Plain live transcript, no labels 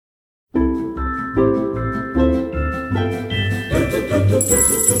Hop,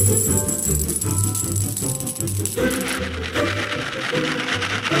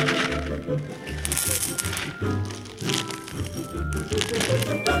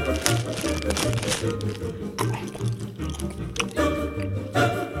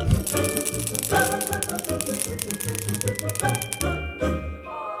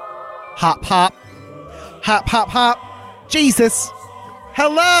 hop. Hop, hop, hop. Jesus.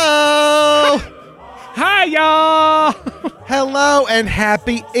 Hello. Hi, y'all. Hello and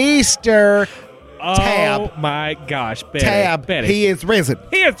happy Easter. Tab. Oh, my gosh. Betty, Tab. Betty. He is risen.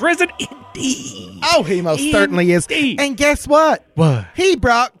 He is risen indeed. Oh, he most certainly is. And guess what? What? He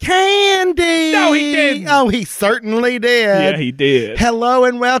brought candy. No, he didn't. Oh, he certainly did. Yeah, he did. Hello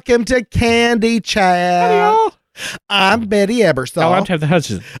and welcome to Candy Chat. Howdy, y'all. I'm Betty Ebersol. Oh, I'm Tab the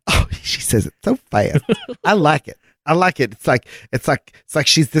Hutchison. Oh, she says it so fast. I like it. I like it. It's like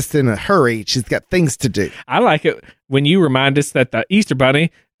she's just in a hurry. She's got things to do. I like it when you remind us that the Easter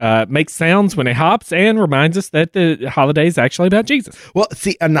Bunny makes sounds when it hops and reminds us that the holiday is actually about Jesus. Well,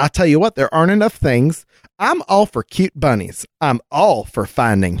 see, and I'll tell you what, there aren't enough things. I'm all for cute bunnies. I'm all for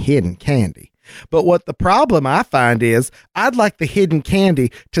finding hidden candy. But what the problem I find is I'd like the hidden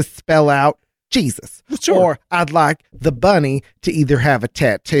candy to spell out Jesus. Sure. Or I'd like the bunny to either have a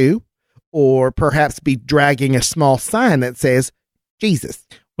tattoo or perhaps be dragging a small sign that says Jesus.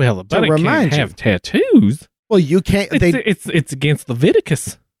 Well, the bunny remind can't you. have tattoos. Well, you can't. It's against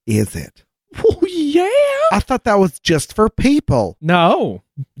Leviticus. Is it? Oh, yeah. I thought that was just for people. No.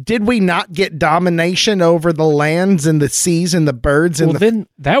 Did we not get domination over the lands and the seas and the birds? Well, then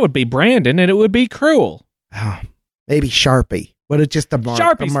that would be Brandon, and it would be cruel. Oh, maybe Sharpie. What is just a mark?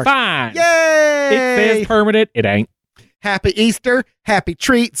 Sharpie's fine. Yay! It says permanent. It ain't. Happy Easter, happy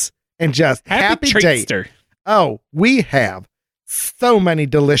treats, and just happy date. treatster. Oh, we have so many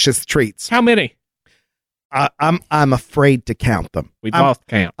delicious treats. How many? I'm afraid to count them. We've lost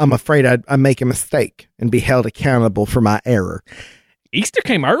count. I'm afraid I'd make a mistake and be held accountable for my error. Easter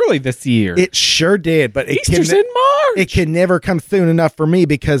came early this year. It sure did, but Easter's in March. It can never come soon enough for me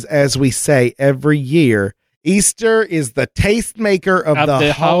because, as we say every year, Easter is the tastemaker of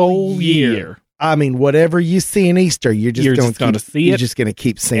the whole year. I mean, whatever you see in Easter, you're just going to see it. You're just going to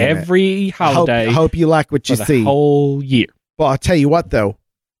keep seeing every holiday. I hope you like what you see. The whole year. Well, I'll tell you what, though.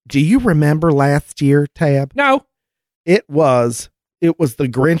 Do you remember last year, Tab? No. It was the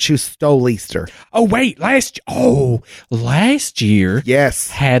Grinch who stole Easter. Oh, wait. Last year. Yes.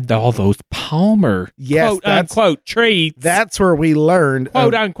 Had all those Palmer, quote unquote, treats. That's where we learned,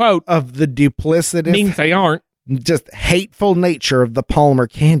 quote unquote, of the duplicitous. Means they aren't. Just hateful nature of the Palmer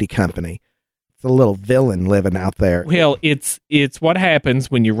Candy Company. It's a little villain living out there. Well, it's what happens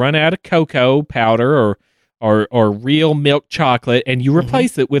when you run out of cocoa powder or real milk chocolate and you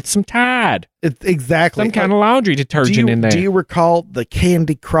replace it with some Tide. It's exactly. Some kind of laundry detergent in there. Do you recall the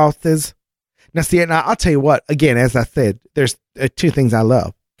candy crosses? Now, see, and I'll tell you what, again, as I said, there's two things I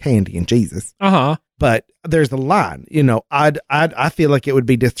love, candy and Jesus. Uh-huh. But there's a line, I feel like it would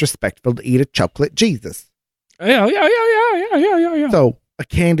be disrespectful to eat a chocolate Jesus. Yeah. So a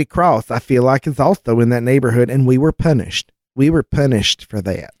candy cross, I feel like, is also in that neighborhood, and we were punished. We were punished for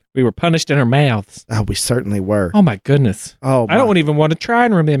that. We were punished in our mouths. Oh, we certainly were. Oh, my goodness. Oh, I don't even want to try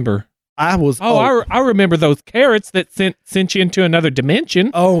and remember. I remember those carrots that sent you into another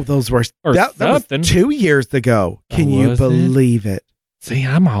dimension. Oh, those were that was 2 years ago. Can you believe it? See,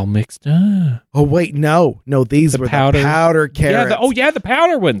 I'm all mixed up. Oh, wait, no, these were the powder carrots. The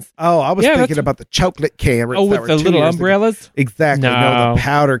powder ones. Oh, I was thinking about the chocolate carrots. Oh, with the little umbrellas? Ago. Exactly. No, the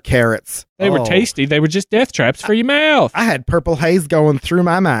powder carrots. They were tasty. They were just death traps for your mouth. I had purple haze going through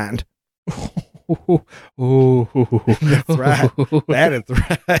my mind. That's right. That is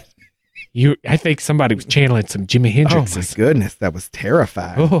right. I think somebody was channeling some Jimi Hendrix. Oh, my goodness. That was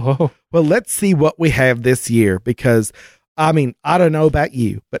terrifying. Well, let's see what we have this year because, I mean, I don't know about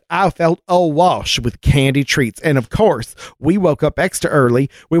you, but I felt awash with candy treats. And, of course, we woke up extra early.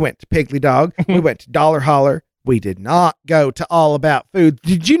 We went to Piggly Dog. We went to Dollar Holler. We did not go to All About Food.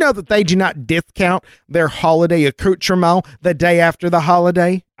 Did you know that they do not discount their holiday accoutrement the day after the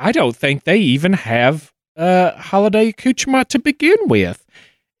holiday? I don't think they even have holiday accoutrement to begin with.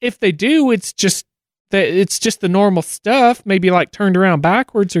 If they do, it's just the normal stuff, maybe like turned around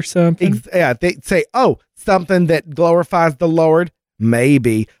backwards or something. Yeah, they say, something that glorifies the Lord.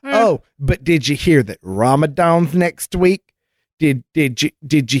 Maybe. But did you hear that Ramadan's next week? Did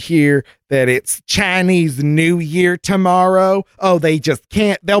you hear that it's Chinese New Year tomorrow? Oh, they just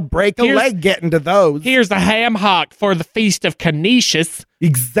can't. They'll break a leg getting to those. Here's a ham hock for the Feast of Canisius.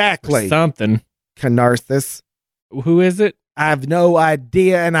 Exactly. Or something. Canarsis. Who is it? I have no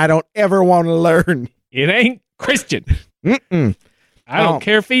idea, and I don't ever want to learn. It ain't Christian. Mm-mm. I don't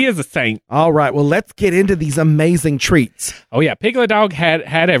care if he is a saint. All right. Well, let's get into these amazing treats. Oh, yeah. Piglet Dog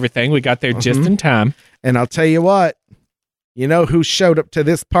had everything. We got there just in time. And I'll tell you what. You know who showed up to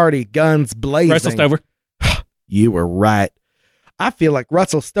this party guns blazing? Russell Stover. You were right. I feel like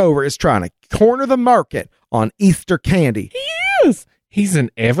Russell Stover is trying to corner the market on Easter candy. He is. He's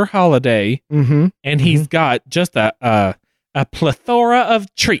an ever holiday, and he's got just a plethora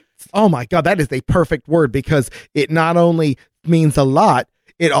of treats. Oh, my God. That is a perfect word because it not only means a lot,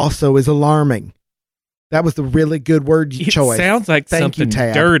 it also is alarming. That was a really good word choice. It sounds like something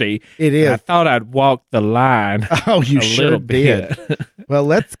dirty. It is. I thought I'd walk the line. Oh, you sure did. Well,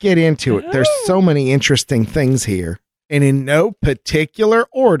 let's get into it. There's so many interesting things here. And in no particular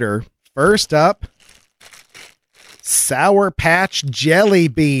order, first up, Sour Patch Jelly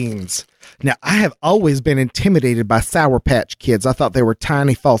Beans. Now, I have always been intimidated by Sour Patch Kids. I thought they were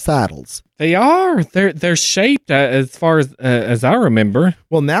tiny false idols. They are. They're shaped as far as I remember.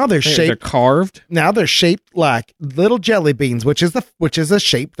 Well, now they're shaped. They're carved. Now they're shaped like little jelly beans, which is a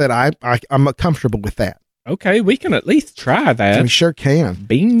shape that I'm comfortable with that. Okay, we can at least try that. We sure can.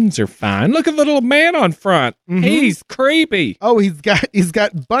 Beans are fine. Look at the little man on front. He's creepy. Oh, he's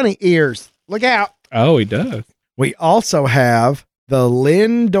got bunny ears. Look out. Oh, he does. We also have the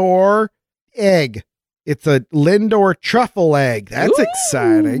Lindor egg. It's a Lindor truffle egg. That's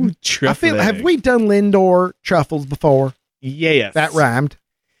exciting. Have we done Lindor truffles before? Yes. That rhymed.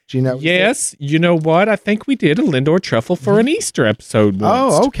 Do you know? Yes. You know what? I think we did a Lindor truffle for an Easter episode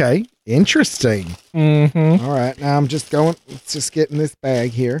once. Oh, okay. Interesting. Mm-hmm. All right. Now I'm just going. Let's just get in this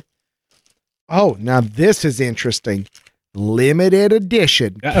bag here. Oh, now this is interesting. Limited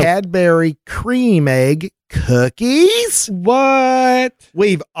edition Cadbury cream egg cookies. What?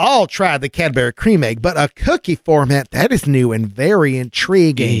 We've all tried the Cadbury cream egg, but a cookie format, that is new and very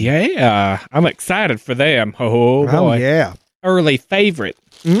intriguing. Yeah. I'm excited for them. Oh, boy. Oh, yeah. Early favorite.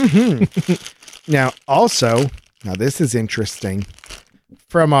 Now, this is interesting.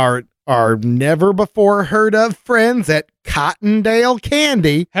 From our never before heard of friends at Cottondale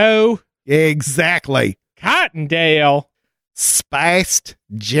Candy. Who? Exactly. Cottondale. Spiced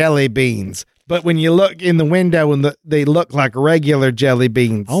jelly beans. But when you look in the window and they look like regular jelly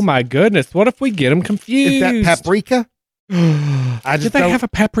beans. Oh my goodness. What if we get them confused? Is that paprika? Did they have a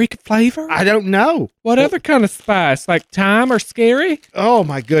paprika flavor? I don't know. What other kind of spice? Like thyme or scary? Oh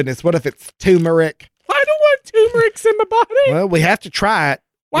my goodness. What if it's turmeric? I don't want turmerics in my body. Well, we have to try it.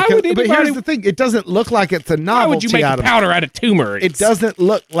 Why would anybody? But here's the thing. It doesn't look like it's a novelty item. Why would you make a powder out of turmeric? It doesn't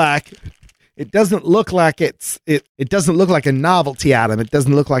look like it doesn't look like it doesn't look like a novelty item. It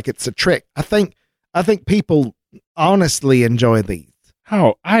doesn't look like it's a trick. I think people honestly enjoy these.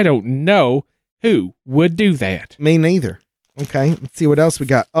 Oh, I don't know who would do that. Me neither. Okay, let's see what else we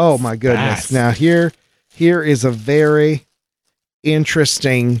got. Oh my goodness. Now here is a very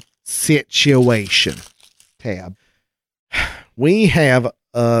interesting situation. Tab. We have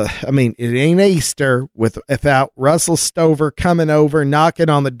it ain't Easter without Russell Stover coming over, knocking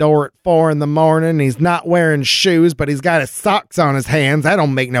on the door at 4 a.m. He's not wearing shoes, but he's got his socks on his hands. That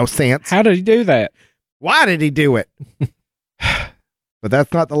don't make no sense. How did he do that? Why did he do it? But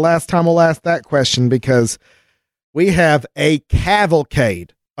that's not the last time we'll ask that question, because we have a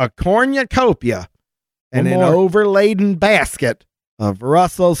cavalcade, a cornucopia, and an overladen basket of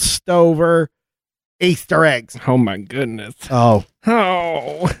Russell Stover Easter eggs. Oh my goodness. Oh.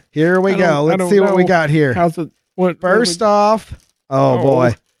 Here we go. Let's see what we got here. How's it? First off,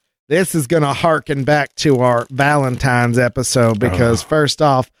 boy, this is going to harken back to our Valentine's episode, because first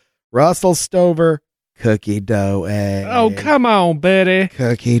off, Russell Stover cookie dough egg. Oh, come on, Betty.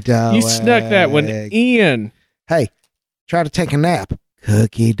 Cookie dough You snuck that one in. Hey, try to take a nap.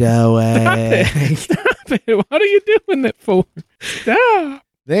 Cookie dough egg. Stop it. What are you doing that for? Stop.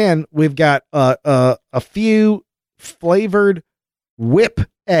 Then we've got a few flavored whip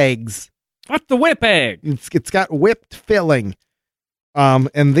eggs. What's the whip egg? It's got whipped filling.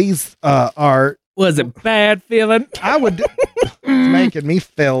 And these are. Was it bad feeling? It's making me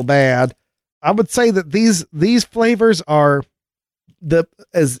feel bad. I would say that these flavors are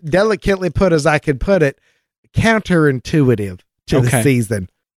as delicately put as I could put it, counterintuitive to the season.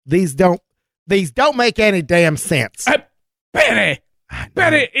 These don't make any damn sense.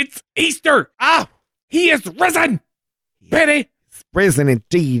 Betty, it's Easter. He is risen. Betty, he's risen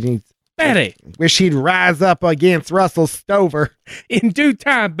indeed. Betty, wish he'd rise up against Russell Stover in due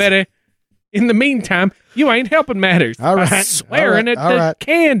time, Betty. In the meantime, you ain't helping matters. All right, by swearing at the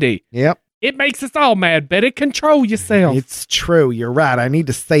candy. Yep. It makes us all mad, Betty. Control yourself. It's true. You're right. I need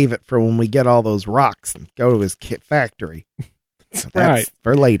to save it for when we get all those rocks and go to his kit factory. That's right.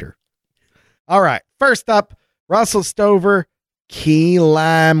 For later. All right. First up, Russell Stover Key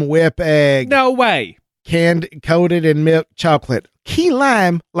lime whip egg. No way. Coated in milk chocolate. Key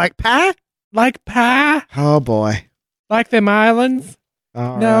lime, like pie? Like pie? Oh, boy. Like them islands?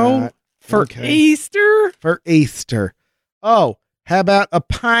 All No. right. For Okay. Easter? For Easter. Oh, how about a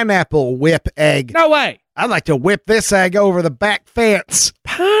pineapple whip egg? No way. I'd like to whip this egg over the back fence.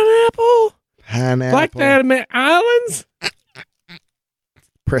 Pineapple? Pineapple. Like that in islands?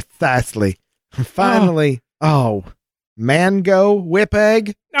 Precisely. Finally, mango whip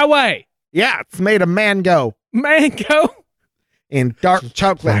egg? No way. Yeah, it's made of mango Mango? and dark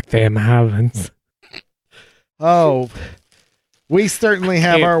chocolate. Like them islands. Oh, we certainly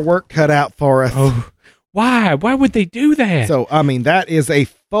have Hey. our work cut out for us. Oh, why? Why would they do that? So, I mean, that is a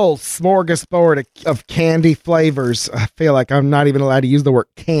full smorgasbord of candy flavors. I feel like I'm not even allowed to use the word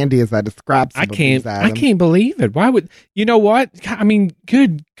candy as I describe some I of these can't. I items. can't believe it. Why would you know what? I mean,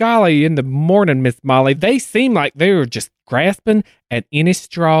 good golly! In the morning, Miss Molly, they seem like they were just grasping at any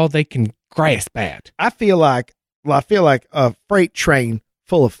straw they can grasp at. I feel like a freight train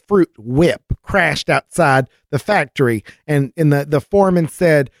full of fruit whip crashed outside the factory, and the foreman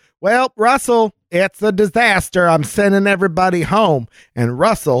said, "Well, Russell, it's a disaster. I'm sending everybody home." And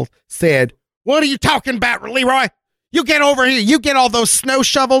Russell said, "What are you talking about, Leroy? You get over here. You get all those snow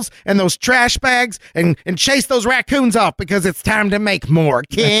shovels and those trash bags and chase those raccoons off because it's time to make more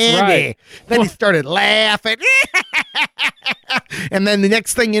candy." That's right. Then he started laughing. And then the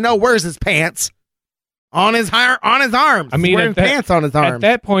next thing you know, where's his pants? On his arms. I mean, He's wearing pants on his arms. At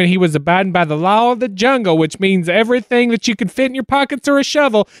that point, he was abiding by the law of the jungle, which means everything that you can fit in your pockets or a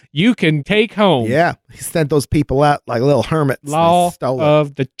shovel, you can take home. Yeah, he sent those people out like little hermits. Law They stole it.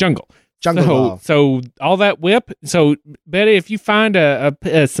 of the jungle. Jungle law. So all that whip. So Betty, if you find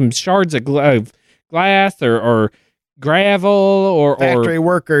some shards of glass or gravel or Factory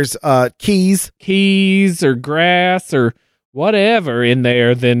workers, keys. keys or grass or whatever in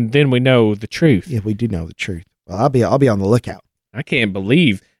there, then we know the truth. Yeah, we do know the truth. Well, I'll be on the lookout. I can't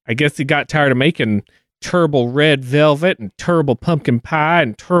believe. I guess he got tired of making terrible red velvet and terrible pumpkin pie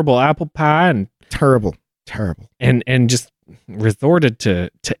and terrible apple pie and Terrible. and just resorted to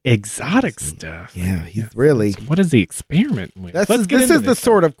exotic stuff. Yeah, he's really. What is he experimenting with? This Let's get is into the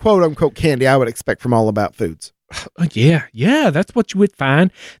sort of quote unquote candy I would expect from All About Foods. Yeah, that's what you would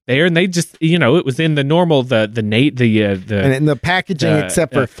find there, and they just, it was in the normal the And in the packaging,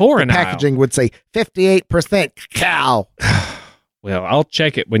 except for foreign the packaging would say 58% cacao. Well, I'll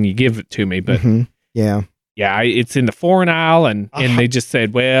check it when you give it to me, but Mhm. Yeah. yeah, it's in the foreign aisle, and they just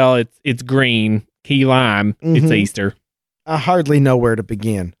said, well, it's green, key lime, it's Mhm. Easter. I hardly know where to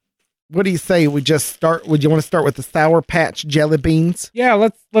begin. What do you say? We just start? Would you want to start with the Sour Patch jelly beans? Yeah,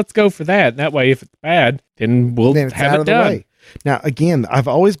 let's go for that. That way, if it's bad, then we'll Then it's have out it of the done. way. Now, again, I've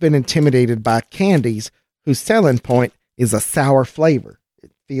always been intimidated by candies whose selling point is a sour flavor.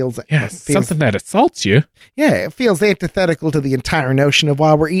 It feels Yeah, something that assaults you. Yeah, it feels antithetical to the entire notion of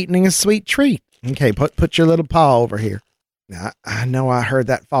why we're eating a sweet treat. Okay, put your little paw over here. Now, I know I heard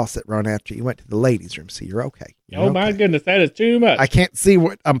that faucet run after you went to the ladies' room, so you're okay. You're Oh my okay. goodness, that is too much. I can't see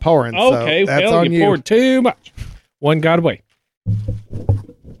what I'm pouring. Okay, so that's well, on you poured too much. One got away.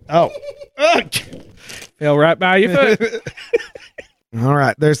 Oh, Ugh. Fell right by your foot. All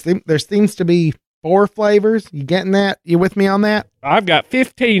right. There seems to be 4 flavors. You getting that? You with me on that? I've got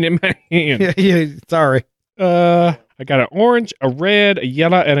 15 in my hand. Yeah. Sorry. I got an orange, a red, a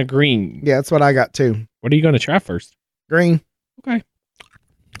yellow, and a green. Yeah, that's what I got too. What are you going to try first? Green. Okay.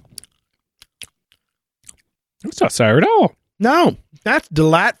 It's not sour at all. No, that's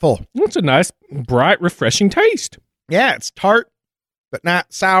delightful. It's a nice, bright, refreshing taste. Yeah, it's tart, but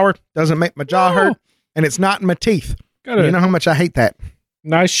not sour. Doesn't make my jaw No. hurt, and it's not in my teeth. Got a You know how much I hate that.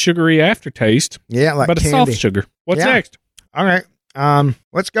 nice, sugary aftertaste, Yeah, like but a candy. soft sugar. What's Yeah. next? All right.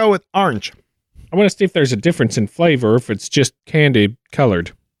 Let's go with orange. I want to see if there's a difference in flavor, if it's just candy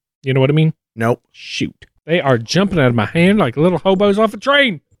colored. You know what I mean? Nope. Shoot. They are jumping out of my hand like little hobos off a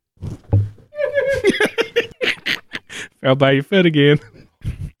train. Fell by your foot again.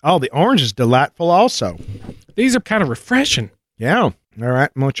 Oh, the orange is delightful also. These are kind of refreshing. Yeah. All right.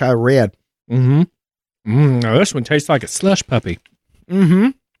 I'm going to try red. Mm-hmm. Now this one tastes like a slush puppy. Mm-hmm.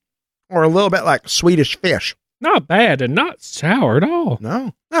 Or a little bit like Swedish fish. Not bad and not sour at all.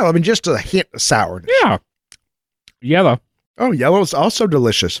 No. No, I mean, just a hint of sourness. Yeah. Yellow. Oh, yellow's also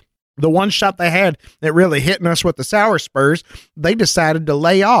delicious. The one shop they had that really hitting us with the sour spurs, they decided to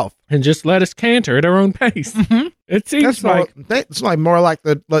lay off. And just let us canter at our own pace. Mm-hmm. It seems It's like more like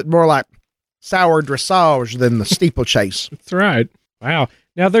sour dressage than the steeplechase. That's right. Wow.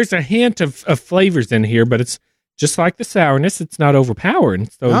 Now there's a hint of flavors in here, but it's just like the sourness. It's not overpowering.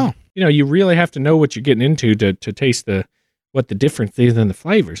 So, Oh. you really have to know what you're getting into to taste the what the difference is in the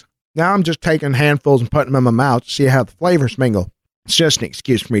flavors. Now I'm just taking handfuls and putting them in my mouth to see how the flavors mingle. It's just an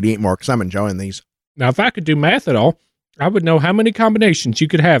excuse for me to eat more because I'm enjoying these. Now, if I could do math at all, I would know how many combinations you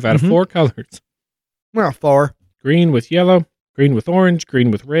could have out of 4 colors. Well, 4. Green with yellow, green with orange, green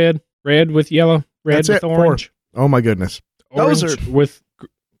with red, red with yellow, red with orange. 4. Oh, my goodness. Orange Those are with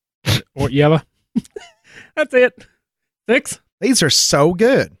yellow. That's it. 6. These are so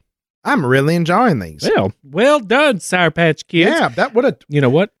good. I'm really enjoying these. Well done, Sour Patch Kids. Yeah, that would have. You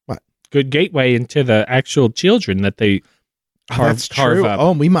know what? What? Good gateway into the actual children that they carve true. up.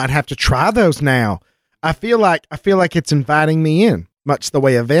 Oh, we might have to try those now. I feel like it's inviting me in, much the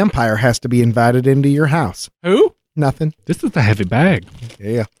way a vampire has to be invited into your house. Who? Nothing. This is a heavy bag.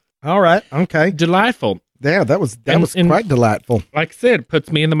 Yeah. All right. Okay. Delightful. Yeah, that was And quite delightful. Like I said, it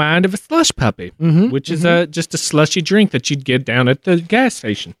puts me in the mind of a slush puppy, which is just a slushy drink that you'd get down at the gas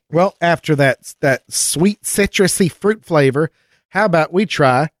station. Well, after that sweet citrusy fruit flavor, how about we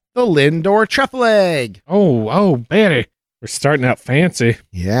try the Lindor truffle egg? Oh, Betty. We're starting out fancy.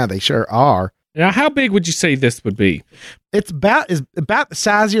 Yeah, they sure are. Now, how big would you say this would be? It's about the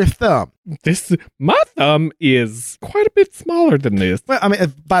size of your thumb. My thumb is quite a bit smaller than this. Well, I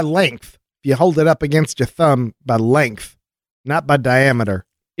mean, by length. If you hold it up against your thumb by length, not by diameter.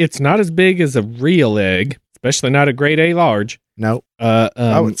 It's not as big as a real egg, especially not a grade A large. No.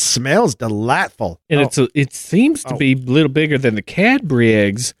 It smells delightful. And it seems to be a little bigger than the Cadbury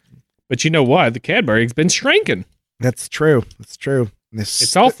eggs. But you know what? The Cadbury egg's been shrinking. That's true. That's true.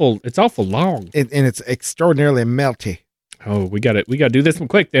 It's awful long. And it's extraordinarily melty. Oh, we got to do this one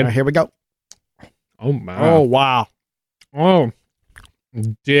quick then. Here we go. Oh my. Oh wow. Oh,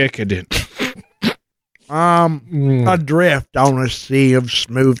 decadent. Adrift on a sea of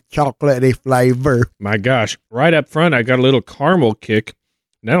smooth chocolatey flavor. My gosh. Right up front, I got a little caramel kick.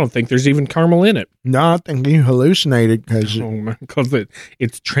 And I don't think there's even caramel in it. No, I think you hallucinated because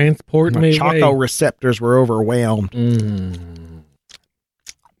it's transporting me choco away. receptors were overwhelmed.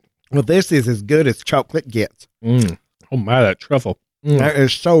 Well, this is as good as chocolate gets. Oh my, that truffle. That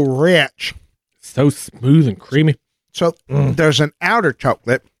is so rich. So smooth and creamy. So there's an outer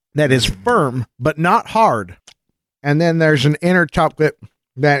chocolate that is firm, but not hard. And then there's an inner chocolate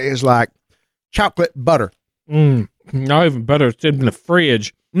that is like chocolate butter. Not even butter. It's in the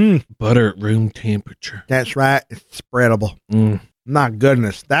fridge. Butter at room temperature. That's right. It's spreadable. My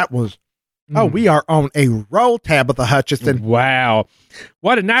goodness. That was... Oh, we are on a roll, Tabitha Hutchison. Wow.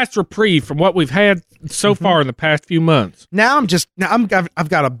 What a nice reprieve from what we've had so far in the past few months. Now I've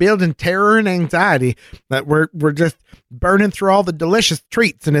got a building terror and anxiety that we're just burning through all the delicious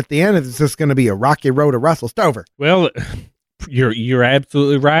treats, and at the end it's just going to be a rocky road to Russell Stover. Well, you're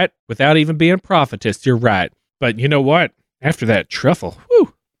absolutely right. Without even being prophetess, you're right. But you know what? After that truffle,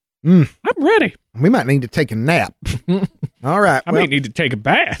 I'm ready. We might need to take a nap. All right. I may need to take a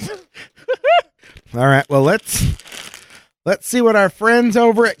bath. All right. Well, let's see what our friends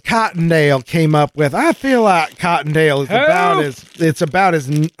over at Cottondale came up with. I feel like Cottondale is about as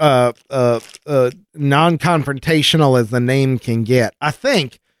non-confrontational as the name can get. I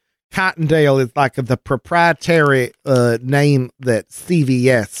think Cottondale is like the proprietary name that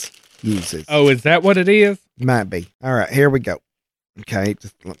CVS uses. Oh, is that what it is? Might be. All right, here we go. Okay,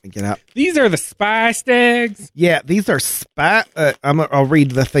 just let me get out. These are the spiced eggs? Yeah, these are I'll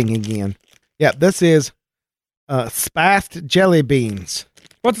read the thing again. Yeah, this is spiced jelly beans.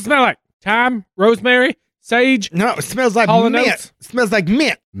 What's it smell like? Thyme? Rosemary? Sage? No, it smells like Hall & mint. Oates? It smells like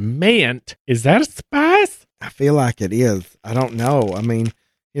mint. Mint? Is that a spice? I feel like it is. I don't know. I mean,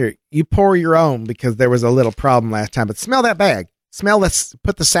 here, you pour your own because there was a little problem last time. But smell that bag. Smell this.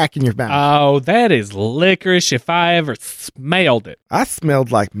 Put the sack in your mouth. Oh, that is licorice if I ever smelled it. I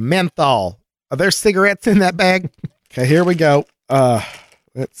smelled like menthol. Are there cigarettes in that bag? Okay, here we go.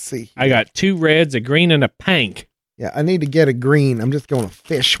 Let's see. I got 2 reds, a green, and a pink. Yeah, I need to get a green. I'm just going to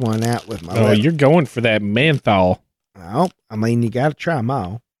fish one out with my lip. You're going for that menthol. Oh, I mean, you got to try them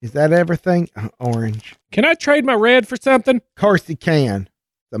all. Is that everything? Orange. Can I trade my red for something? Of course you can.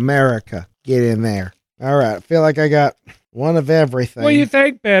 It's America. Get in there. All right, I feel like I got one of everything. What do you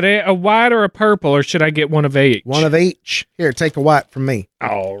think, Betty? A white or a purple, or should I get one of each? One of each. Here, take a white from me.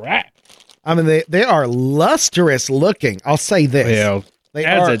 All right. I mean, they are lustrous looking. I'll say this. Well,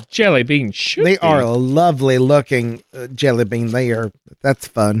 a jelly bean should They be. are a lovely looking jelly bean. That's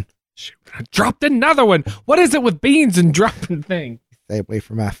fun. Shoot, I dropped another one. What is it with beans and dropping things? Stay away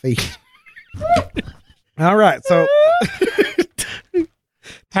from my feet. All right, so...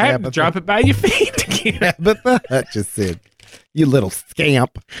 Drop it by your feet again. Tabitha Hutchison, you little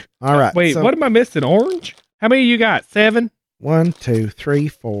scamp. All right. Wait, what am I missing? Orange? How many you got? 7? 1, 2, 3,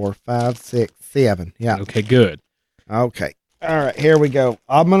 4, 5, 6, 7. Yeah. Okay, good. Okay. All right, here we go.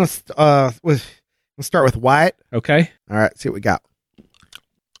 I'm gonna let's start with white. Okay. All right, see what we got.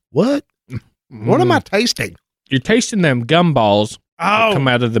 What? What am I tasting? You're tasting them gumballs that come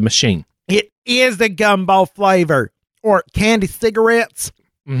out of the machine. It is the gumball flavor or candy cigarettes.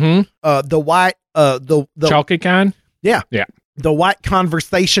 Mm-hmm. The white, the chalky kind. Yeah, yeah. The white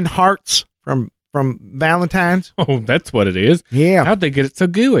conversation hearts from Valentine's. Oh, that's what it is. Yeah. How'd they get it so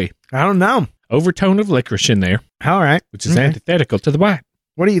gooey? I don't know. Overtone of licorice in there. All right. Which is antithetical to the white.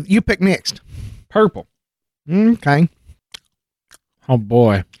 What do you pick next? Purple. Okay. Oh,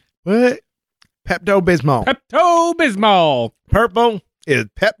 boy. What? Pepto-Bismol. Pepto-Bismol. Purple is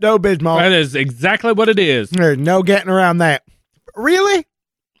Pepto-Bismol. That is exactly what it is. There's no getting around that. Really?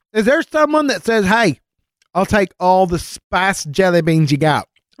 Is there someone that says, hey, I'll take all the spiced jelly beans you got?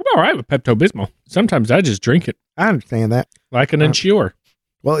 I'm all right with Pepto-Bismol. Sometimes I just drink it. I understand that. Like an Ensure.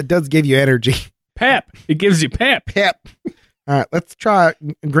 Well, it does give you energy. Pep. It gives you pep. Pep. All right, let's try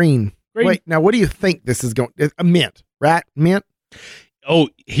green. Wait, now what do you think this is going to... mint, right? Mint? Oh,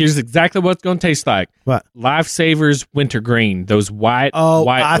 here's exactly what it's going to taste like. What? Lifesavers wintergreen. Those white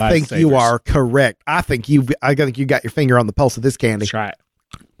I think Lifesavers. you are correct. I think you got your finger on the pulse of this candy. That's right.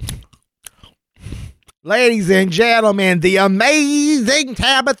 Ladies and gentlemen, the amazing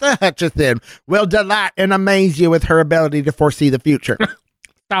Tabitha Hutchison will delight and amaze you with her ability to foresee the future.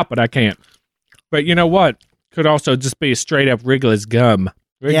 Stop it, I can't. But you know what? Could also just be a straight up Wrigley's gum.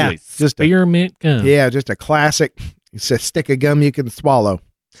 Wrigley's just spearmint gum. Yeah, just a classic. It's a stick of gum you can swallow.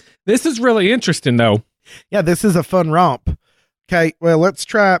 This is really interesting, though. Yeah, this is a fun romp. Okay, well, let's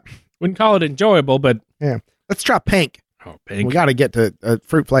try... Wouldn't call it enjoyable, but... Yeah, let's try pink. Oh, pink. We got to get to a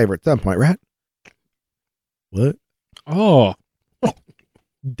fruit flavor at some point, right? What? Oh.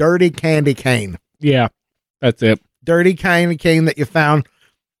 Dirty candy cane. Yeah, that's it. Dirty candy cane that you found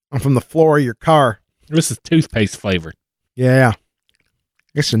from the floor of your car. This is toothpaste flavored. Yeah.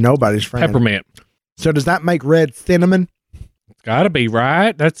 Guess nobody's friend. Peppermint. So does that make red cinnamon? It's got to be,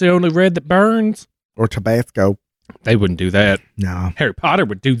 right? That's the only red that burns. Or Tabasco? They wouldn't do that. No. Harry Potter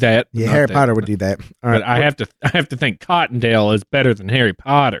would do that. Yeah, Harry Potter would do that. All right. But I have to think Cottondale is better than Harry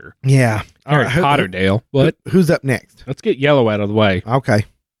Potter. Yeah. Harry Potterdale. What? Who's up next? Let's get yellow out of the way. Okay.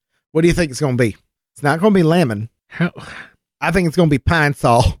 What do you think it's going to be? It's not going to be lemon. How? I think it's going to be pine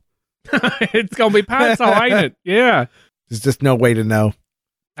sol. It's going to be pine sol, ain't it? Yeah. There's just no way to know.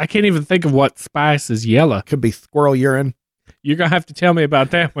 I can't even think of what spice is yellow. Could be squirrel urine. You're going to have to tell me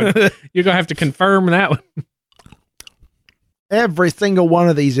about that one. You're going to have to confirm that one. Every single one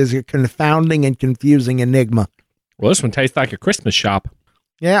of these is a confounding and confusing enigma. Well, this one tastes like a Christmas shop.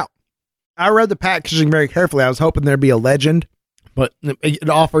 Yeah. I read the packaging very carefully. I was hoping there'd be a legend, but it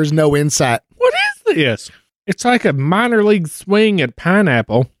offers no insight. What is this? It's like a minor league swing at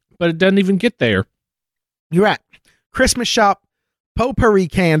pineapple, but it doesn't even get there. You're right. Christmas shop potpourri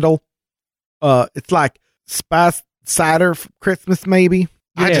candle. It's like spiced cider for Christmas, maybe.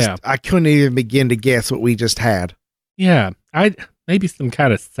 Yeah. I couldn't even begin to guess what we just had. Yeah, maybe some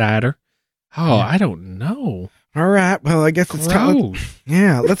kind of cider. Oh, yeah. I don't know. All right. Well, I guess it's time.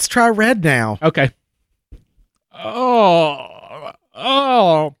 Yeah, let's try red now. Okay. Oh.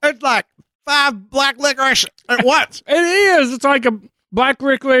 It's like 5 black licorice at once. It is. It's like a black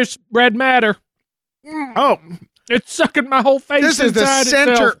licorice red matter. Oh. It's sucking my whole face. This is the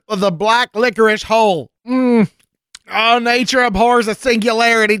center itself. of the black licorice hole. Oh, nature abhors a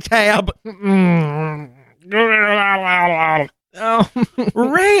singularity tab. Oh.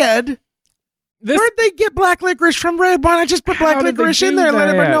 Red? Where'd they get black licorice from red? Why not just put black licorice in there and let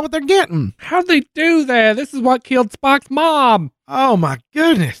everybody know what they're getting? How'd they do that? This is what killed Spock's mom. Oh, my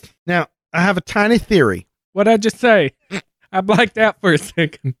goodness. Now, I have a tiny theory. What'd I just say? I blacked out for a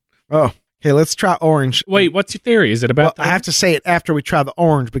second. Oh, okay, let's try orange. Wait, what's your theory? Is it about I have to say it after we try the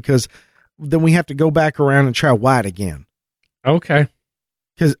orange because then we have to go back around and try white again. Okay.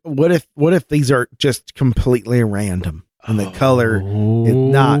 Because what if these are just completely random and the color is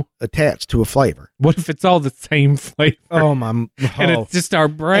not attached to a flavor? What if it's all the same flavor? And it's just our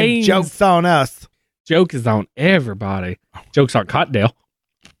brains. And joke's on us. Joke is on everybody. Joke's on Cottondale.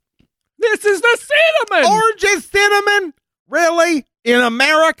 This is the cinnamon. Orange is cinnamon? Really? In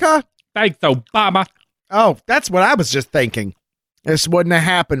America? Thanks, Obama. Oh, that's what I was just thinking. This wouldn't have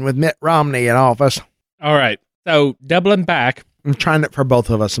happened with Mitt Romney in office. All right. So, doubling back. I'm trying it for both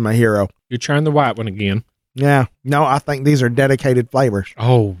of us, my hero. You're trying the white one again. Yeah. No, I think these are dedicated flavors.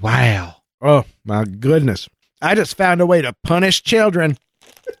 Oh, wow. Oh, my goodness. I just found a way to punish children.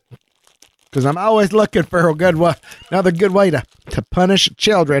 Because I'm always looking for another good way to punish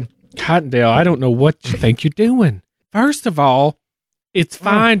children. Cottondale, I don't know what you think you're doing. First of all, It's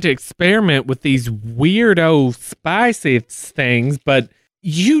fine to experiment with these weirdo spicy things, but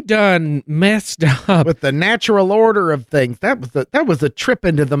you done messed up. With the natural order of things, that was a trip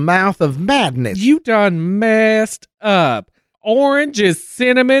into the mouth of madness. You done messed up. Orange is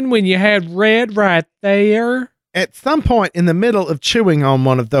cinnamon when you had red right there. At some point in the middle of chewing on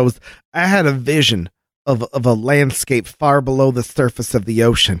one of those, I had a vision of a landscape far below the surface of the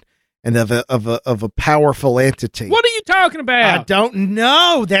ocean, and of a powerful entity. What are you talking about? I don't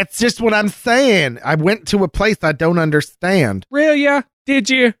know. That's just what I'm saying. I went to a place I don't understand. Really? Did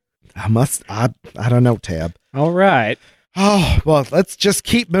you? I don't know, Tab. All right. Oh, well, let's just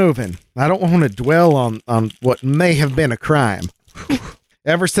keep moving. I don't want to dwell on what may have been a crime.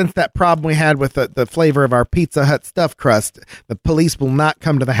 Ever since that problem we had with the flavor of our Pizza Hut stuffed crust, the police will not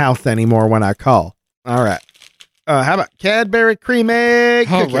come to the house anymore when I call. All right. How about Cadbury cream egg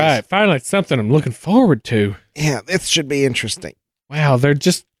cookies? All right. Finally, something I'm looking forward to. Yeah, this should be interesting. Wow, they're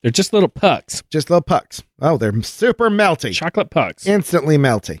just little pucks. Just little pucks. Oh, they're super melty. Chocolate pucks. Instantly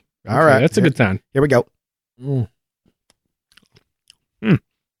melty. All Okay, right. That's a good sign. Here we go.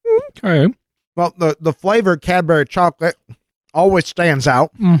 Okay. Well, the flavor of Cadbury chocolate always stands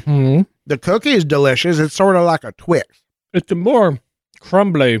out. Mm-hmm. The cookie is delicious. It's sort of like a Twix. It's a more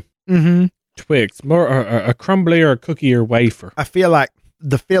crumbly Twix. More a crumbly or a cookie or wafer. I feel like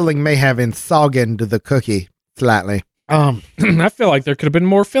the filling may have ensoggened the cookie slightly. I feel like there could have been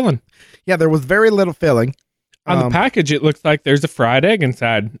more filling. Yeah, there was very little filling. On the package, it looks like there's a fried egg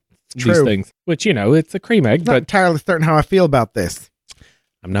inside these things, which, it's a cream egg, I'm but not entirely certain how I feel about this.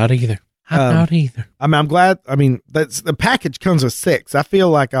 I'm not either. I'm not either. I'm glad. I mean, that's the package comes with 6. I feel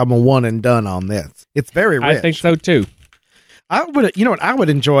like I'm a one and done on this. It's very rich. I think so too. I would, I would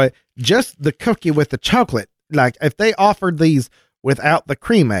enjoy just the cookie with the chocolate. Like if they offered these without the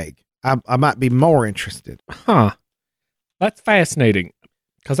cream egg, I might be more interested. Huh. That's fascinating.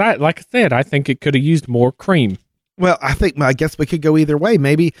 Because like I said, I think it could have used more cream. Well, I guess we could go either way.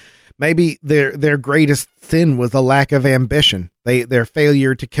 Maybe their greatest sin was a lack of ambition. Their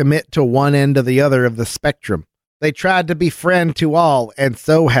failure to commit to one end or the other of the spectrum. They tried to be friend to all, and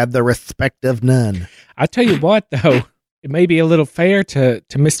so had the respect of none. I tell you what, though, it may be a little fair to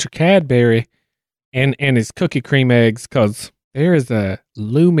Mr. Cadbury and his cookie cream eggs, because there is a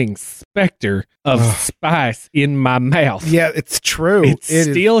looming specter of spice in my mouth. Yeah, it's true. It's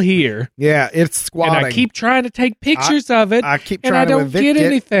still here. Yeah, it's squatting. And I keep trying to take pictures of it. I keep and trying I don't to evict get it.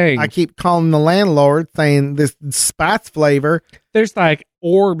 anything. I keep calling the landlord saying this spice flavor. There's like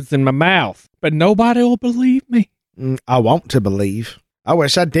orbs in my mouth, but nobody will believe me. I want to believe. I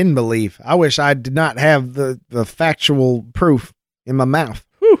wish I didn't believe. I wish I did not have the factual proof in my mouth.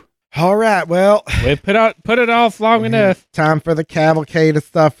 Whew. All right, well. We put it off long enough. Time for the cavalcade of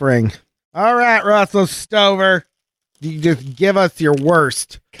suffering. All right, Russell Stover. You just give us your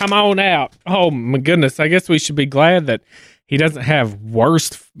worst. Come on out. Oh, my goodness. I guess we should be glad that he doesn't have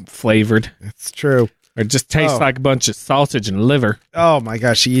worst flavored. It's true. Or just tastes like a bunch of sausage and liver. Oh, my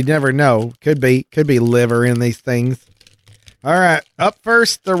gosh. You never know. Could be liver in these things. All right. Up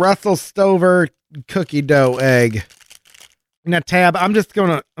first, the Russell Stover cookie dough egg. Now, Tab, I'm just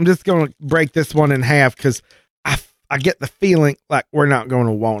gonna break this one in half because I get the feeling like we're not going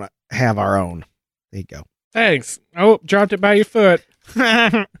to want to have our own. There you go. Thanks. Oh, dropped it by your foot.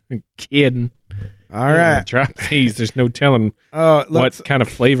 Kidding. All right. Drop these. There's no telling what kind of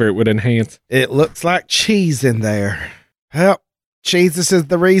flavor it would enhance. It looks like cheese in there. Well, Jesus is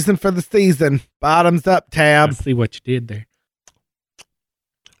the reason for the season. Bottoms up, Tab. I see what you did there.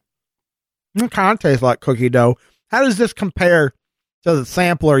 It kind of tastes like cookie dough. How does this compare to the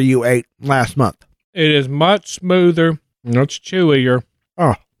sampler you ate last month? It is much smoother, much chewier.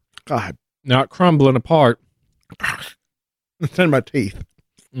 Oh, God. Not crumbling apart. It's in my teeth.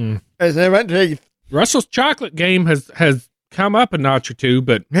 It's in my teeth. Russell's chocolate game has come up a notch or two,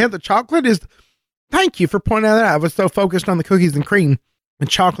 but... Man, the chocolate is... Thank you for pointing that out. I was so focused on the cookies and cream, and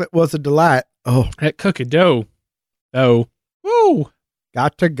chocolate was a delight. Oh. That cookie dough, though. Woo!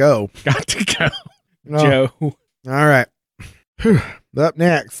 Got to go. Got to go, Oh. Joe. All right. Whew. Up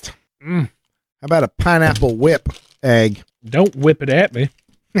next. How about a pineapple whip egg? Don't whip it at me.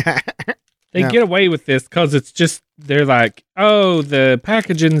 They get away with this because it's just, they're like, oh, the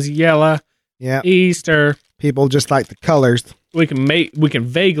packaging's yellow. Yeah. Easter. People just like the colors. We can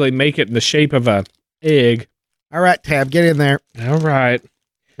vaguely make it in the shape of a egg. All right, Tab, get in there. All right.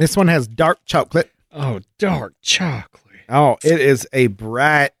 This one has dark chocolate. Oh, dark chocolate. Oh, it is a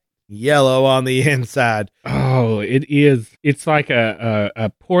bright yellow on the inside. Oh, it is. It's like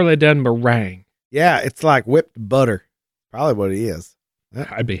a poorly done meringue. Yeah, it's like whipped butter. Probably what it is.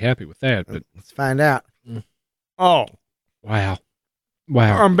 I'd be happy with that, but let's find out. Oh, wow.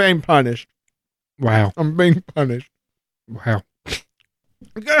 Wow. I'm being punished. Wow. I'm being punished. Wow.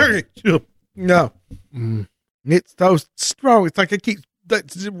 No. Mm. It's so strong. It's like it keeps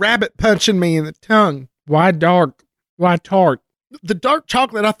that rabbit punching me in the tongue. Why dark? Why tart? The dark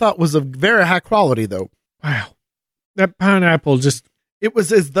chocolate I thought was of very high quality, though. Wow. That pineapple just... It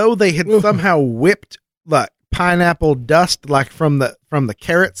was as though they had somehow whipped like pineapple dust, like from the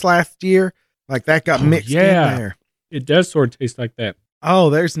carrots last year. Like that got mixed in there. It does sort of taste like that.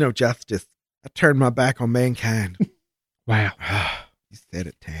 Oh, there's no justice. I turned my back on mankind. Wow. You said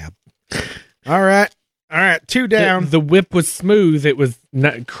it, Tab. All right. 2 down. The whip was smooth. It was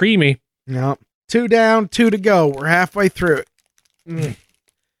not creamy. No. 2 down, 2 to go. We're halfway through it. Mm.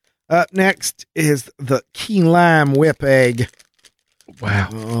 Up next is the key lime whip egg. Wow.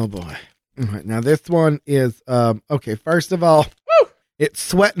 Oh boy. All right, now this one is okay, first of all, it's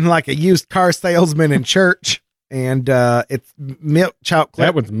sweating like a used car salesman in church, and it's milk chocolate.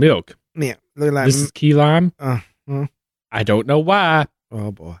 That one's milk. Yeah. Like, This is key lime. huh? I don't know why,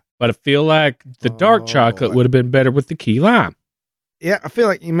 Oh boy. but I feel like the dark chocolate boy. would have been better with the key lime. Yeah, I feel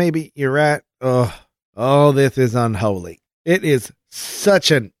like you're right. Oh, this is unholy. It is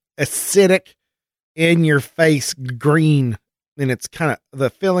such an acidic, in your face green, and it's kind of the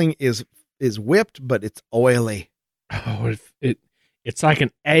filling is whipped, but it's oily. Oh, it's like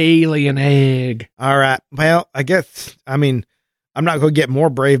an alien egg. All right. Well, I guess I'm not going to get more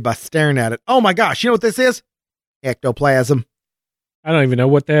brave by staring at it. Oh my gosh, you know what this is? Ectoplasm. I don't even know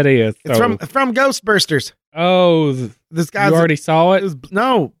what that is. It's from Ghostbusters. Oh, This guy you already saw it?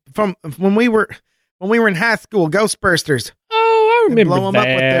 no, from when we were in high school, Ghostbusters. Oh, I remember blow them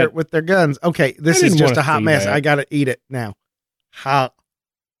that. up with their guns. Okay, this I is didn't just wanna a hot see mess. that. I got to eat it now. Hot.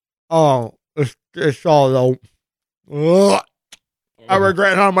 It's all though. Ugh. I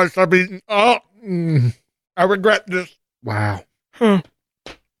regret how much I've eaten. I regret this. Wow.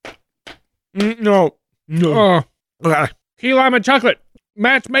 No. Key lime and chocolate.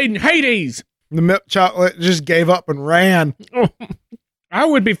 Match made in Hades. The milk chocolate just gave up and ran. I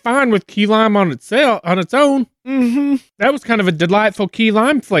would be fine with key lime on its own. Mm-hmm. That was kind of a delightful key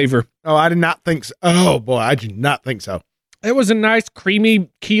lime flavor. Oh, I did not think so. Oh, boy, I did not think so. It was a nice creamy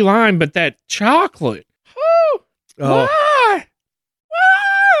key lime, but that chocolate. Oh. Why?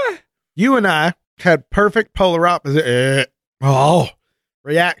 You and I had perfect polar opposite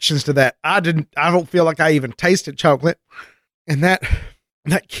reactions to that. I don't feel like I even tasted chocolate. And that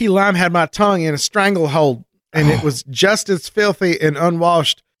key lime had my tongue in a stranglehold, and it was just as filthy and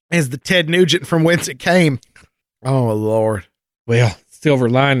unwashed as the Ted Nugent from Whence It Came. Oh, Lord. Well, silver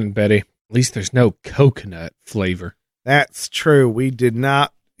lining, Betty. At least there's no coconut flavor. That's true. We did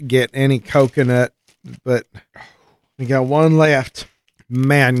not get any coconut, but we got one left.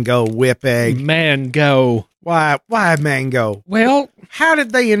 Mango whip egg. Mango. Why mango? Well, How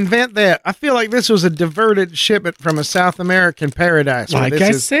did they invent that? I feel like this was a diverted shipment from a South American paradise. like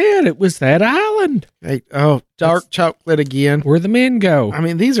I said, it was that island Dark chocolate again. where the men go. I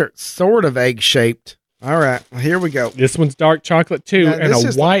mean, these are sort of egg-shaped. All right, well, here we go. This one's dark chocolate too, Now, and this a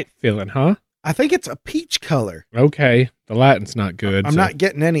is white filling, huh? I think it's a peach color. Okay, the Latin's not good. I'm not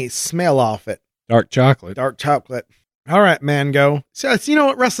getting any smell off it. dark chocolate. Dark chocolate. All right, mango. So, you know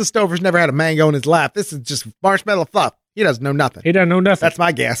what? Russell Stover's never had a mango in his life. This is just marshmallow fluff. He doesn't know nothing. He doesn't know nothing. That's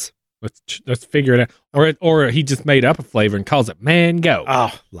my guess. Let's figure it out. Or he just made up a flavor and calls it mango.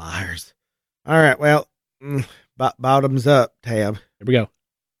 Oh, liars. All right, well, bottoms up, Tab. Here we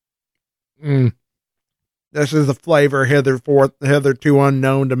go. This is a flavor hitherto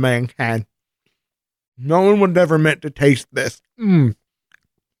unknown to mankind. No one would ever meant to taste this.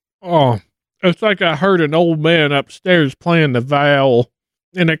 Oh, it's like I heard an old man upstairs playing the viol,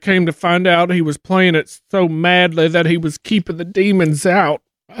 and I came to find out he was playing it so madly that he was keeping the demons out.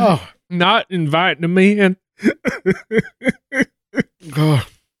 Oh, Not inviting them in. God.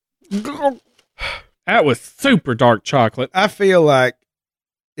 That was super dark chocolate. I feel like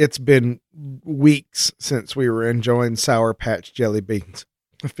it's been weeks since we were enjoying Sour Patch jelly beans.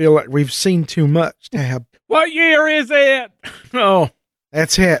 I feel like we've seen too much, Tab. What year is it? Oh,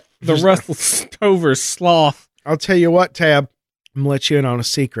 that's it. The Russell Stover sloth. I'll tell you what, Tab. I'm going to let you in on a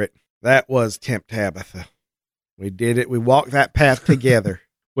secret. That was Temp Tabitha. We did it. We walked that path together.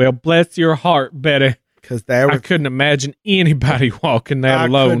 Well, bless your heart, Betty. Because I couldn't imagine anybody walking that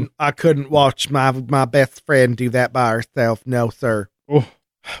alone. I couldn't watch my best friend do that by herself. No, sir. Oh.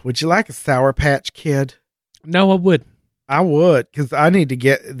 Would you like a Sour Patch Kid? No, I wouldn't. I would, because I need to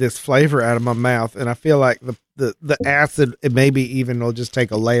get this flavor out of my mouth, and I feel like the acid, it maybe even will just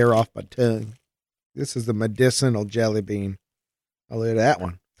take a layer off my tongue. This is a medicinal jelly bean. I'll eat that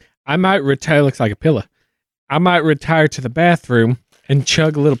one. I might retire. Looks like a pillow. I might retire to the bathroom and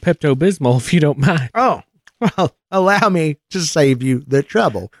chug a little Pepto-Bismol if you don't mind. Oh, well, allow me to save you the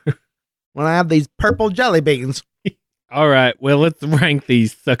trouble. When I have these purple jelly beans. All right, well, let's rank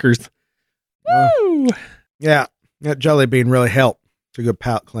these suckers. Woo! Yeah, that jelly bean really helped. It's a good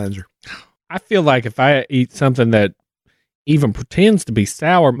palate cleanser. I feel like if I eat something that even pretends to be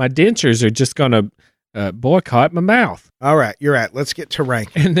sour, my dentures are just going to boycott my mouth. All right, you're right. Let's get to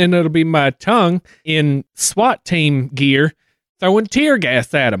ranking. And then it'll be my tongue in SWAT team gear throwing tear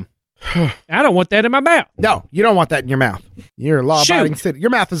gas at them. I don't want that in my mouth. No, you don't want that in your mouth. You're a law-abiding citizen.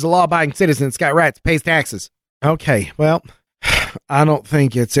 Your mouth is a law-abiding citizen. It's got rights, pays taxes. Okay, well, I don't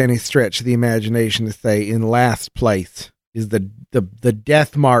think it's any stretch of the imagination to say in last place is the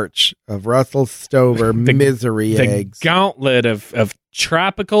death march of Russell Stover misery eggs. The gauntlet of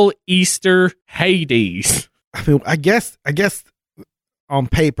tropical Easter Hades. I mean, I guess on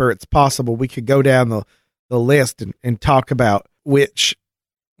paper it's possible we could go down the list and talk about which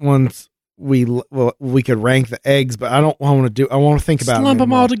ones we could rank the eggs, but I don't want to do. I want to think about lump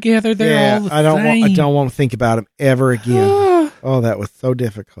them all together. They're all the same. I don't want to think about them ever again. Oh, that was so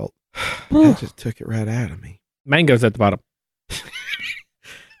difficult. That just took it right out of me. Mango's at the bottom.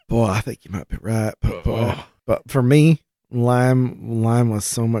 Boy, I think you might be right. But for me, lime was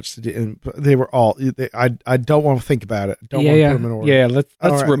so much to do. And they were all. I don't want to think about it. Don't want to put them in order. Yeah,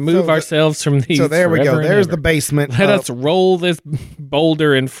 let's remove ourselves from these. So there we go. There's the basement. Let us roll this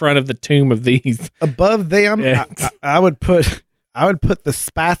boulder in front of the tomb of these. Above them, I would put the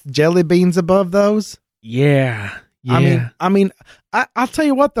spiced jelly beans above those. Yeah. I mean, I'll tell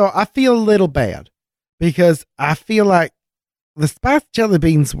you what though, I feel a little bad because I feel like the spiced jelly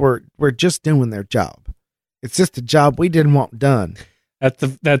beans were just doing their job. It's just a job we didn't want done. That's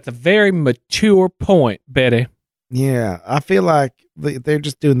a very mature point, Betty. Yeah, I feel like they're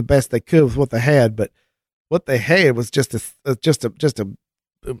just doing the best they could with what they had, but what they had was just a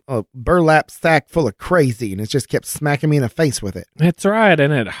burlap sack full of crazy, and it just kept smacking me in the face with it. That's right,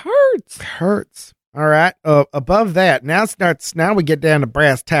 and it hurts. It hurts. All right. Above that, now we get down to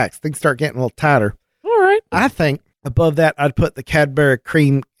brass tacks. Things start getting a little tighter. All right. I think above that, I'd put the Cadbury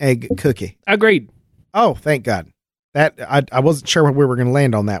cream egg cookie. Agreed. Oh, thank God. That I wasn't sure where we were going to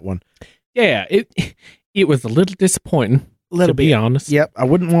land on that one. Yeah, it was a little disappointing. To be honest. Yep. I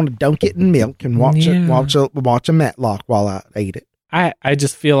wouldn't want to dunk it in milk and watch a Matlock while I ate it. I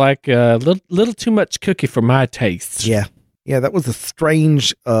just feel like a little too much cookie for my tastes. Yeah. Yeah, that was a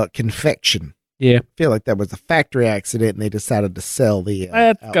strange Yeah. confection. I feel like that was a factory accident and they decided to sell the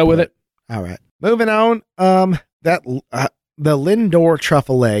let's output. go with it. All right. Moving on. The Lindor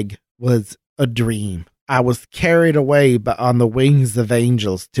truffle egg was a dream. I was carried away on the wings of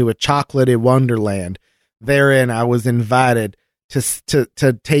angels to a chocolatey wonderland. Therein I was invited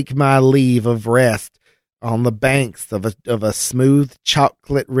to take my leave of rest on the banks of a smooth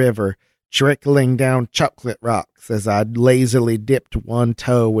chocolate river trickling down chocolate rocks as I lazily dipped one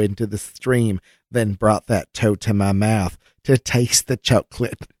toe into the stream, then brought that toe to my mouth to taste the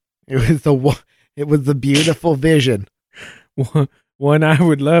chocolate. It was a beautiful vision. One I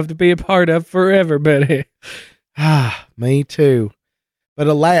would love to be a part of forever, Betty. Me too. But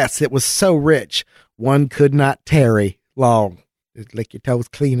alas, it was so rich, one could not tarry long. Just lick your toes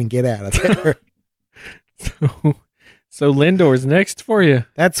clean and get out of there. So Lindor's next for you.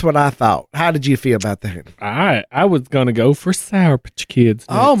 That's what I thought. How did you feel about that? I was going to go for Sour Patch Kids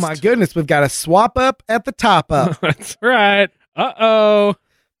next. Oh, my goodness. We've got a swap up at the top up. That's right. Uh-oh.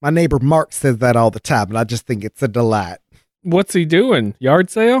 My neighbor Mark says that all the time, and I just think it's a delight. What's he doing? Yard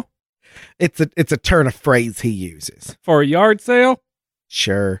sale? It's a turn of phrase he uses. For a yard sale?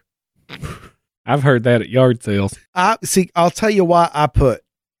 Sure. I've heard that at yard sales. I'll tell you why I put,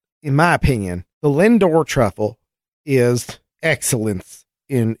 in my opinion, the Lindor truffle is excellence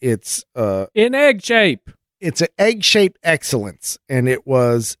in its in egg shape. It's an egg-shaped excellence, and it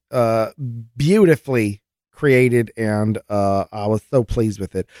was beautifully created, and I was so pleased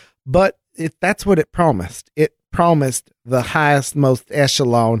with it. But that's what it promised. It promised the highest, most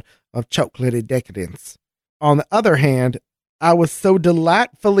echelon of chocolatey decadence. On the other hand, I was so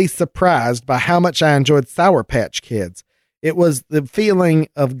delightfully surprised by how much I enjoyed Sour Patch Kids. It was the feeling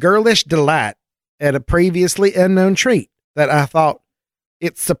of girlish delight at a previously unknown treat that I thought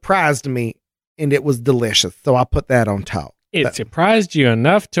it surprised me, and it was delicious. So I put that on top. It surprised you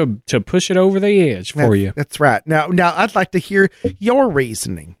enough to push it over the edge for you. That's right. Now I'd like to hear your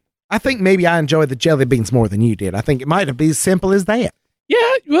reasoning. I think maybe I enjoyed the jelly beans more than you did. I think it might have been as simple as that.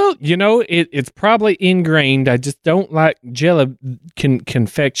 Yeah, well, it's probably ingrained. I just don't like jelly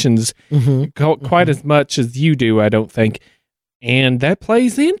confections quite as much as you do, I don't think. And that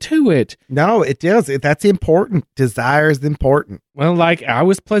plays into it. No, it does. That's important. Desire is important. Well, like, I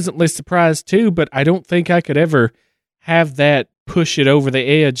was pleasantly surprised too, but I don't think I could ever have that push it over the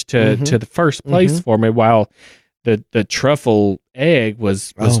edge to the first place for me, while the truffle egg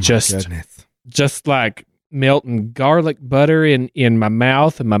was just like melting garlic butter in my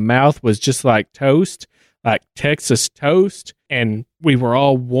mouth, and my mouth was just like toast, like Texas toast. And we were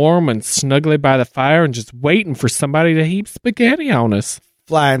all warm and snuggly by the fire and just waiting for somebody to heap spaghetti on us.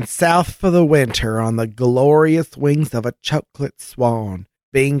 Flying south for the winter on the glorious wings of a chocolate swan,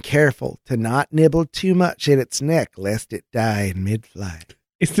 being careful to not nibble too much at its neck lest it die in mid-flight.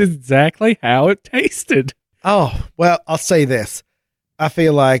 It's exactly how it tasted. Oh, well, I'll say this. I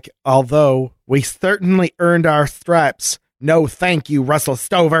feel like although we certainly earned our stripes, no thank you, Russell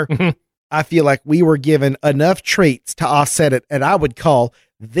Stover, I feel like we were given enough treats to offset it, and I would call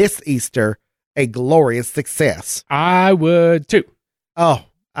this Easter a glorious success. I would too. Oh,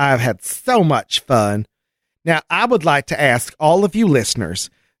 I've had so much fun. Now, I would like to ask all of you listeners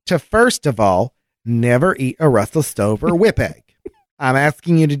to, first of all, never eat a Russell Stover whip egg. I'm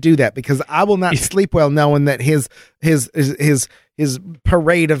asking you to do that because I will not sleep well knowing that his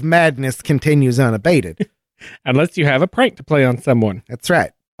parade of madness continues unabated. Unless you have a prank to play on someone. That's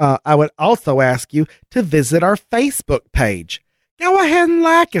right. I would also ask you to visit our Facebook page. Go ahead and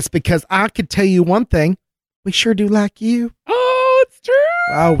like us, because I could tell you one thing. We sure do like you. Oh, it's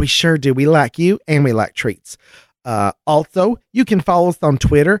true. Oh, we sure do. We like you, and we like treats. Also, you can follow us on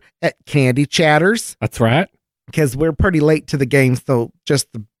Twitter at Candy Chatters. That's right. Because we're pretty late to the game, so just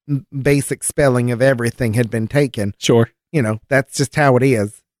the basic spelling of everything had been taken. Sure. You know, that's just how it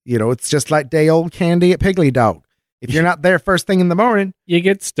is. You know, it's just like day old candy at Piggly Dog. If you're not there first thing in the morning, you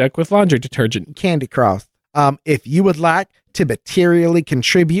get stuck with laundry detergent. Candy cross. If you would like to materially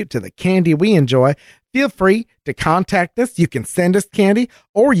contribute to the candy we enjoy, feel free to contact us. You can send us candy,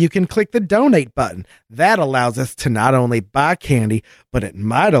 or you can click the donate button. That allows us to not only buy candy, but it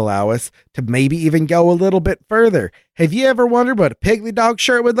might allow us to maybe even go a little bit further. Have you ever wondered what a Piggly Dog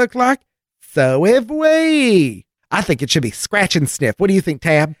shirt would look like? So have we. I think it should be scratch and sniff. What do you think,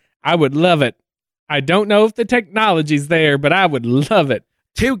 Tab? I would love it. I don't know if the technology's there, but I would love it.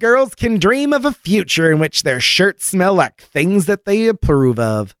 Two girls can dream of a future in which their shirts smell like things that they approve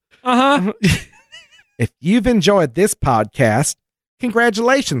of. Uh-huh. If you've enjoyed this podcast,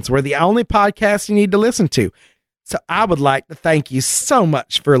 congratulations. We're the only podcast you need to listen to. So I would like to thank you so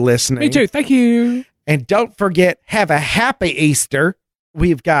much for listening. Me too. Thank you. And don't forget, have a happy Easter.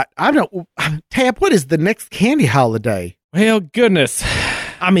 We've got, Tab, what is the next candy holiday? Well, goodness.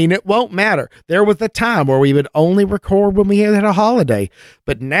 I mean, it won't matter. There was a time where we would only record when we had a holiday,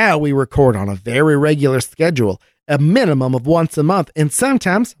 but now we record on a very regular schedule, a minimum of once a month, and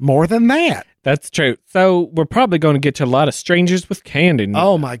sometimes more than that. That's true. So we're probably going to get to a lot of strangers with candy.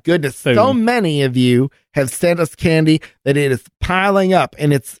 Oh my goodness. Soon. So many of you have sent us candy that it is piling up,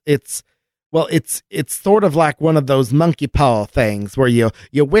 and it's sort of like one of those monkey paw things where you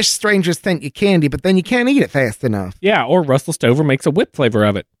wish strangers sent you candy, but then you can't eat it fast enough. Yeah, or Russell Stover makes a whip flavor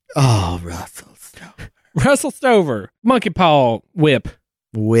of it. Oh, Russell Stover. Russell Stover, monkey paw whip.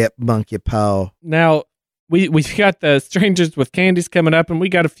 Whip monkey paw. Now, we've got the strangers with candies coming up, and we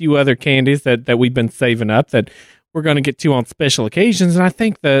got a few other candies that we've been saving up that we're going to get to on special occasions. And I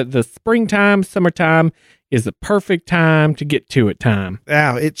think the springtime, summertime is the perfect time to get to it time.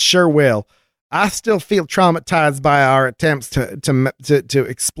 Yeah, it sure will. I still feel traumatized by our attempts to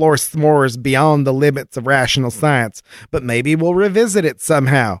explore s'mores beyond the limits of rational science, but maybe we'll revisit it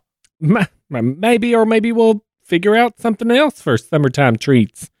somehow. Maybe, or maybe we'll figure out something else for summertime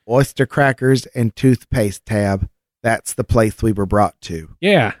treats. Oyster crackers and toothpaste, Tab. That's the place we were brought to.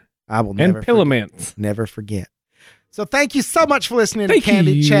 Yeah. I will never and pillow mints. Never forget. So thank you so much for listening to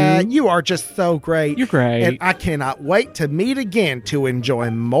Candy Chat. You are just so great. You're great. And I cannot wait to meet again to enjoy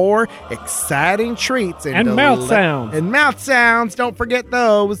more exciting treats. And mouth sounds. And mouth sounds. Don't forget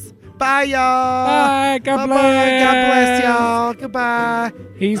those. Bye, y'all. Bye. God bless. Bye. God bless y'all. Goodbye.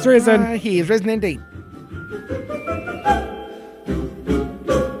 He's risen. He is risen indeed.